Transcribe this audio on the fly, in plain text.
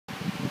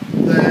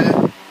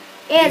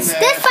Is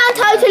this fan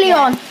totally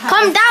on?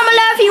 Comment down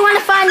below if you want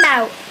to find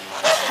out.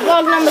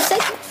 Vlog number 6.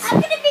 I'm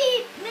going to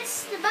be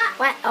Mr. Bat.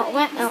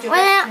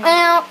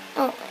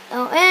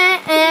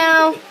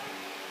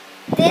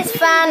 This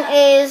fan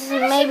is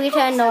maybe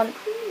turned on.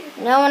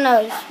 No one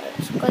knows.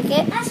 Let's click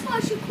it. That's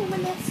what I should call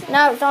Melissa.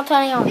 No, it's not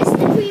turning on.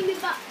 Mr. Creamy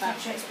Bat.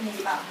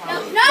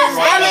 Does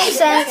that make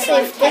sense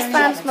if this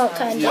fan's not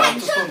turned on?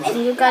 Are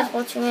you guys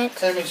watching it?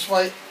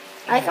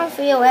 I can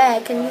feel air.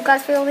 Can you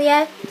guys feel the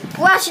air?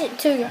 Flash it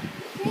to you.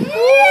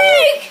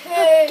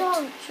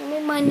 Don't. You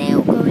made my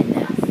nail go in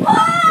there.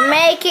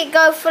 Make it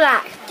go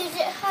flat. Does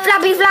it hurt?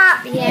 Flappy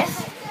flap.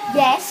 Yes.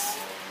 Yes.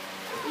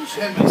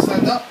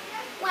 Stand up.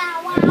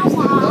 Wow, wow,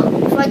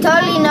 wow. If I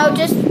totally know,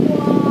 just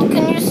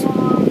can you see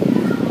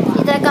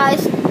that,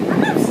 guys?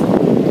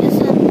 There's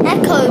an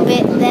echo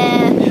bit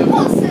there.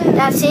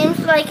 That seems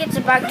like it's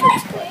about to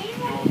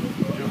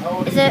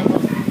explode. Is it?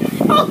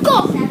 Oh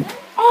God!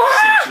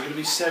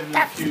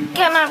 That's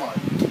gonna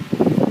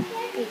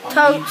be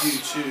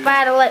totes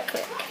bad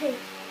electric.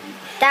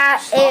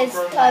 That is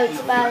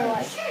totes bad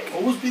electric.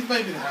 Always be the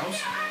baby in the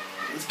house.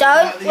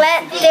 Don't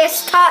let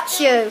this touch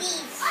you.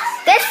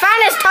 This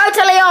fan is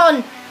totally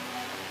on.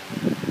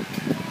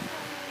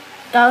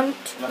 Don't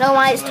know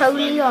why it's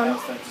totally on.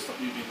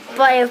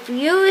 But if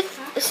you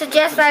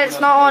suggest that it's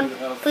not on,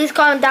 please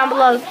comment down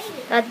below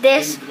that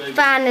this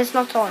fan is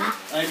not on.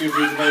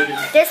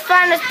 This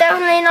fan is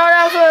definitely not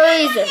on for a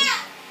reason.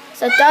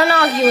 So don't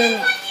argue with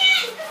me.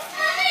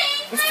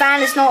 This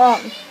fan is not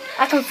on.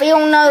 I can feel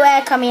no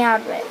air coming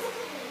out of it.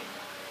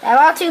 There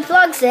are 2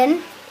 plugs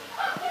in.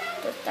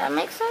 Does that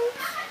make sense?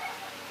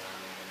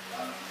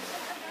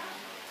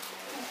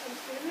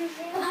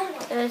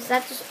 Is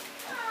that just...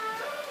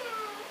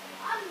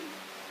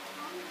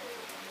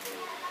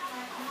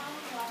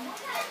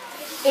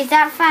 Is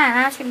that fan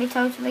actually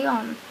totally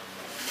on?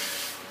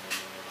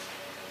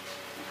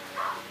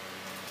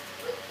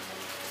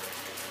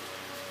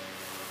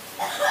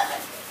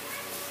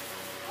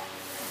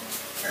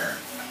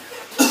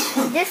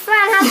 This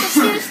fan has to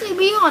seriously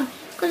be on,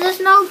 because there's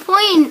no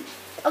point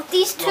of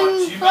these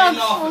 2 plugs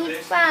for each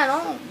fan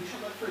on.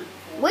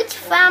 Which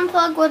fan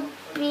plug would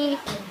be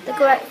the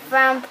correct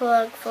fan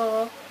plug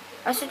for?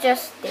 I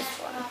suggest this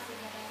one.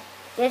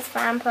 This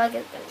fan plug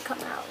is going to come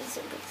out as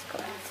if it's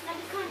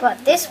correct.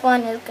 But this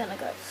one is going to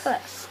go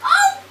first.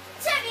 Oh!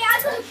 Tony,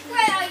 I've got a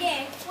great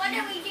idea. Why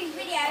don't we do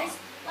videos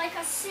like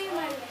a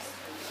sumo list?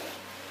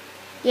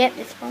 Yep,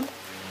 this one.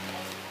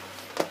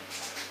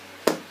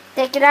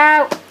 Take it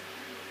out.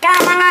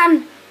 Come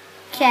on!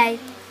 Okay.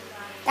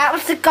 That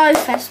was the Go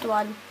Fest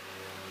one.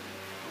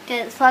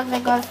 Okay, let's plug the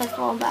Go Fest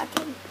one back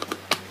in.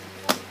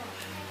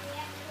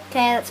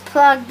 Okay, let's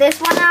plug this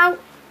one out.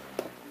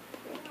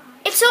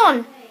 It's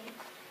on!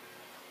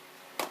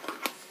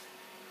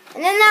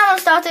 And then that one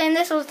started and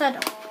this one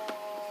started.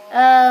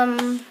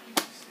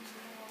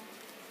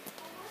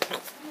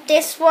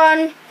 This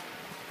one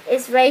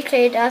is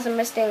rated as a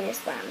mysterious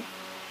fan.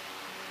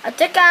 I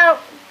took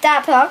out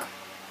that plug.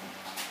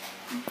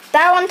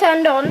 That one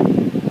turned on.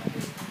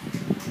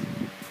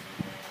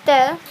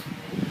 There.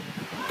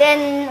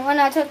 Then when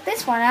I took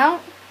this one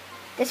out,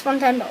 this one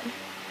turned on.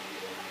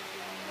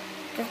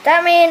 Does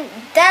that mean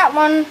that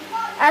one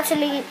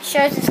actually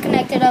shows it's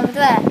connected over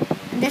there,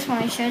 and this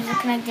one shows it's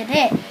connected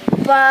here?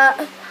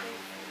 But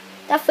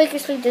that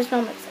freakishly does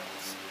not make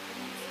sense.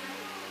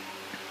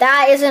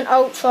 That is an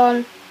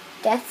Ultron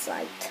death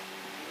sight.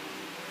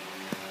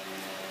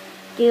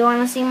 Do you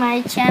want to see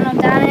my channel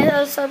down in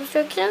those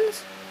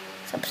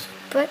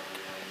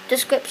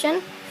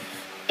description?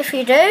 If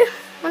you do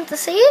want to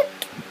see it,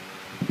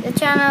 the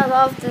channel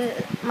of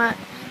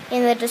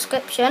in the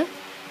description.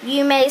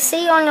 You may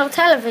see on your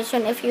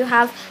television if you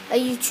have a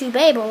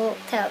YouTube-able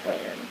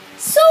television.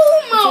 So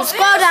if you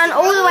scroll down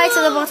all the way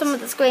to the bottom of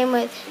the screen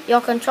with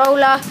your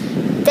controller,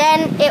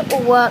 then it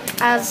will work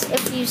as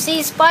if you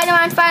see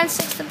Spider-Man fan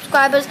 6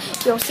 subscribers,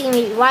 you'll see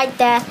me right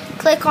there.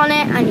 Click on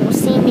it and you'll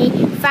see me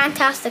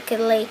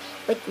fantastically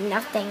with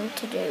nothing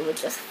to do with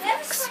just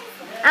flicks.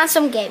 And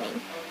some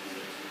gaming.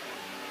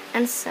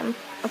 And some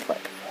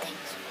appropriate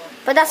things.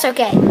 But that's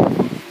okay.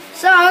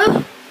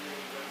 So,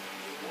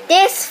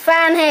 this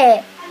fan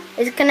here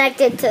is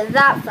connected to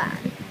that fan.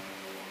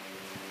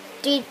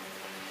 The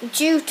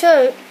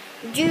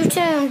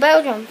Jotun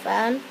Belgium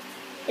fan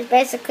is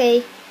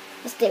basically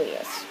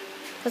mysterious.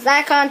 Because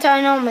that can't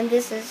turn on when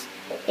this is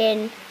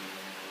in.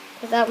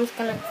 Because that one's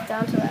connected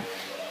down to that.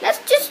 Let's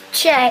just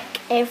check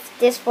if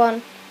this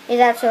one is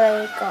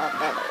actually got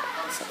better.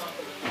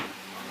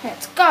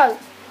 Let's go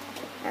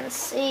and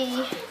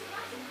see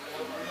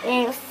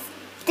if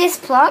this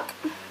plug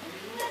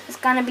is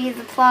going to be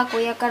the plug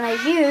we are going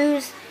to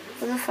use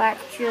for the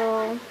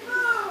factual.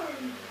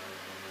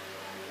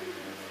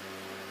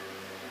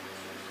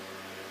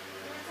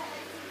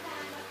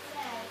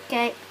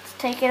 Okay, let's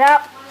take it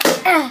up.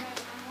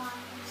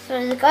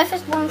 So the Go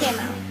Fest one came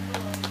out.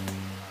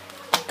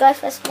 Go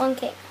Fest one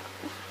came out.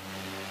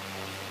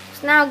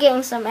 It's now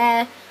getting some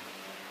air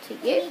to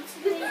you.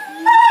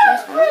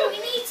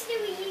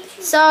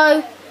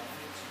 So,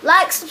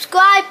 like,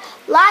 subscribe,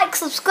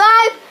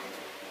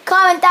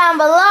 Comment down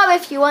below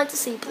if you want to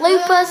see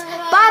bloopers.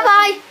 Bye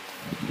bye.